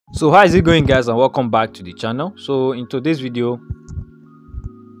So how is it going, guys, and welcome back to the channel. So in today's video,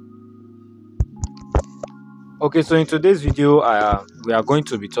 we are going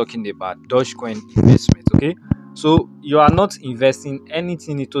to be talking about Dogecoin investment. Okay, so you are not investing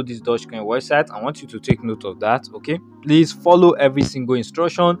anything into this Dogecoin website. I want you to take note of that. Okay, please follow every single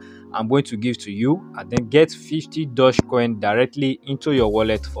instruction I'm going to give to you, and then get 50 Dogecoin directly into your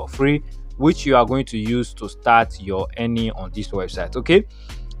wallet for free, which you are going to use to start your earning on this website. Okay,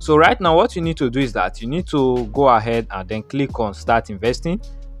 so right now what you need to do is that you need to go ahead and then click on start investing.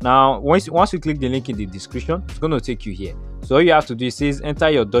 Now once you click the link in the description, it's going to take you here. So all you have to do is enter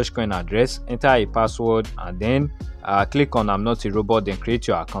your Dogecoin address, enter a password, and then click on I'm not a robot, then create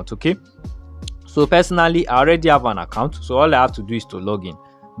your account. Okay, so personally I already have an account, so all I have to do is to log in.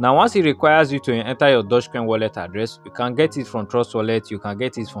 Now once it requires you to enter your Dogecoin wallet address, you can get it from Trust Wallet, you can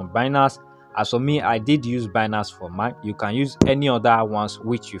get it from Binance. As for me, I did use Binance for mine. You can use any other ones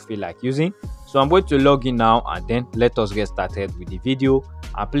which you feel like using. So I'm going to log in now, and then let us get started with the video.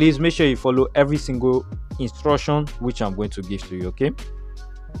 And please make sure you follow every single instruction which I'm going to give to you. Okay,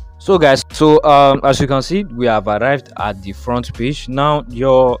 so guys, as you can see, we have arrived at the front page. Now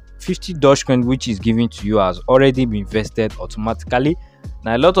your 50 Dogecoin which is given to you has already been invested automatically.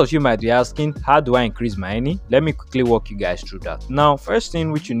 Now a lot of you might be asking, how do I increase my earning? Let me quickly walk you guys through that. Now first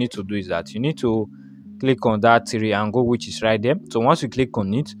thing which you need to do is that you need to click on that triangle which is right there. So once you click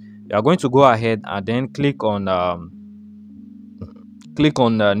on it, you are going to go ahead and then click on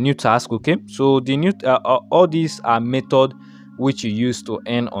new task. Okay, so the new all these are method which you use to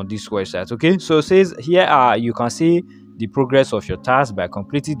earn on this website. Okay, so it says here you can see the progress of your tasks. By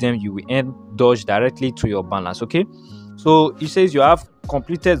completing them, you will earn Doge directly to your balance. Okay, so it says you have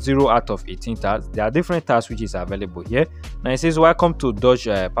completed 0 out of 18 tasks. There are different tasks which is available here. Now it says welcome to Doge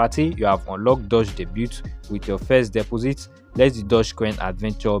party. You have unlocked Doge debut with your first deposit. Let the Dogecoin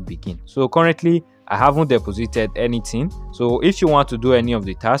adventure begin. So currently I haven't deposited anything. So if you want to do any of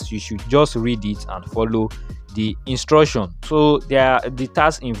the tasks, you should just read it and follow the instruction. So the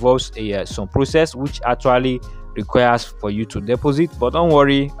task involves some process which actually requires for you to deposit, but don't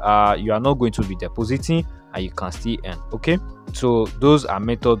worry, you are not going to be depositing and you can still earn. Okay, so those are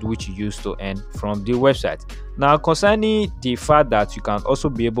methods which you use to earn from the website. Now concerning the fact that you can also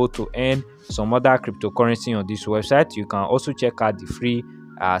be able to earn some other cryptocurrency on this website, you can also check out the free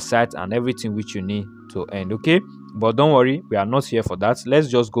site and everything which you need to earn. Okay, but don't worry, we are not here for that. Let's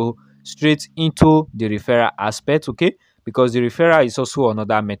just go straight into the referral aspect. Okay, because the referral is also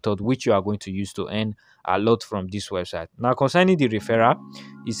another method which you are going to use to earn a lot from this website. Now concerning the referral,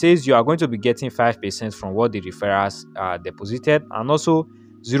 it says you are going to be getting 5% from what the referrals deposited, and also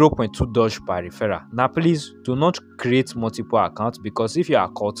 0.2 Doge per referral. Now please do not create multiple accounts, because if you are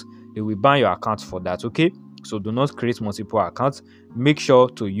caught, they will ban your account for that. Okay, so do not create multiple accounts. Make sure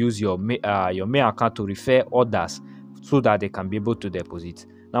to use your main account to refer others so that they can be able to deposit.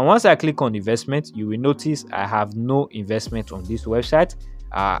 Now once I click on investment, you will notice I have no investment on this website,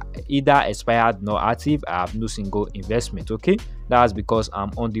 either expired nor active. I have no single investment. Okay, that's because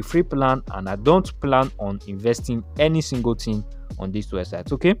I'm on the free plan and I don't plan on investing any single thing on this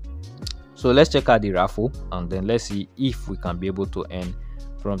website. Okay, so let's check out the raffle and then let's see if we can be able to earn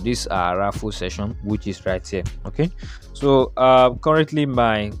from this raffle session, which is right here. Okay, so currently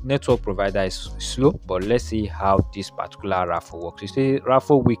my network provider is slow, but let's see how this particular raffle works. You see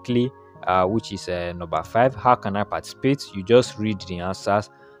raffle weekly, which is number 5. How can I participate? You just read the answers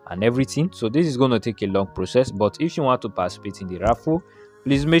and everything. So this is going to take a long process, but if you want to participate in the raffle,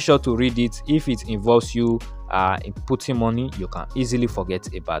 please make sure to read it. If it involves you inputting money, you can easily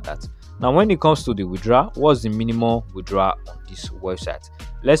forget about that. Now when it comes to the withdrawal, what's the minimum withdrawal on this website?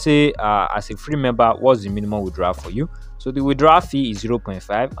 Let's say as a free member, what's the minimum withdrawal for you? So the withdrawal fee is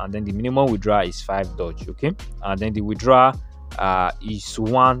 0.5, and then the minimum withdrawal is 5 Doge. Okay, and then the withdrawal is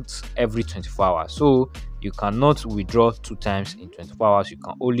once every 24 hours. So you cannot withdraw 2 times in 24 hours. You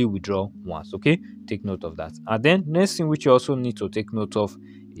can only withdraw once. Okay, take note of that. And then next thing which you also need to take note of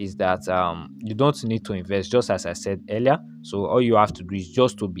is that you don't need to invest, just as I said earlier. So all you have to do is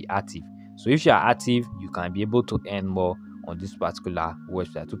just to be active. So if you are active, you can be able to earn more on this particular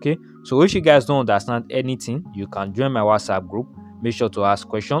website. Okay, so if you guys don't understand anything, you can join my WhatsApp group. Make sure to ask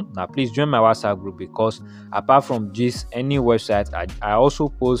questions. Now please join my WhatsApp group, because apart from this any website, I also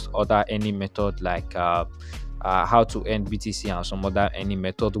post other any method like how to earn BTC and some other any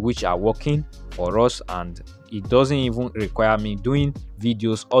method which are working for us, and it doesn't even require me doing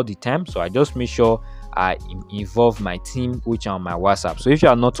videos all the time. So I just make sure I involve my team which are on my WhatsApp. So if you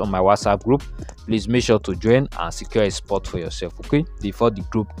are not on my WhatsApp group, please make sure to join and secure a spot for yourself, okay, before the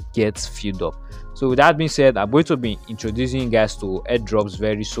group gets filled up. So with that being said, I'm going to be introducing you guys to airdrops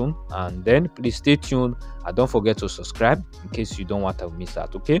very soon, and then please stay tuned and don't forget to subscribe in case you don't want to miss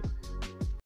that. Okay.